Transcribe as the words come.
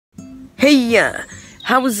Hey,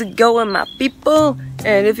 how's it going, my people?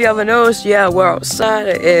 And if you haven't noticed, yeah, we're outside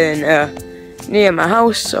in near my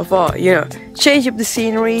house. I thought, change up the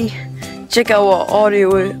scenery, check out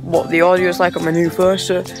what the audio is like on my new phone.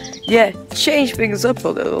 So yeah, change things up a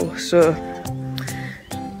little. So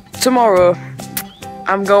tomorrow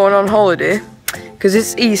I'm going on holiday because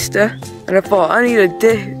it's Easter, and I thought I need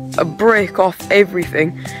a break off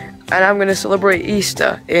everything. And I'm going to celebrate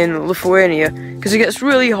Easter in Lithuania because it gets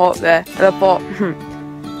really hot there, and I thought,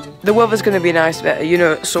 the weather's going to be nice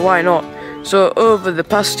there, so why not? So over the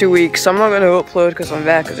past 2 weeks, I'm not going to upload because I'm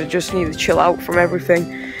there, because I just need to chill out from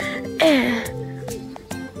everything.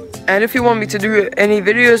 And if you want me to do any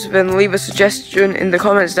videos, then leave a suggestion in the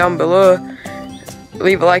comments down below.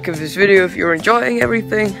 Leave a like of this video if you're enjoying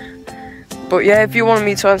everything. But yeah, if you want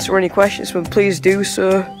me to answer any questions, then please do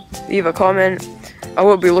so. Leave a comment. I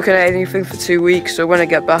won't be looking at anything for 2 weeks, so when I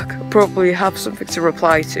get back, I'll probably have something to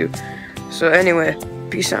reply to. So anyway,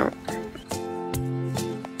 peace out.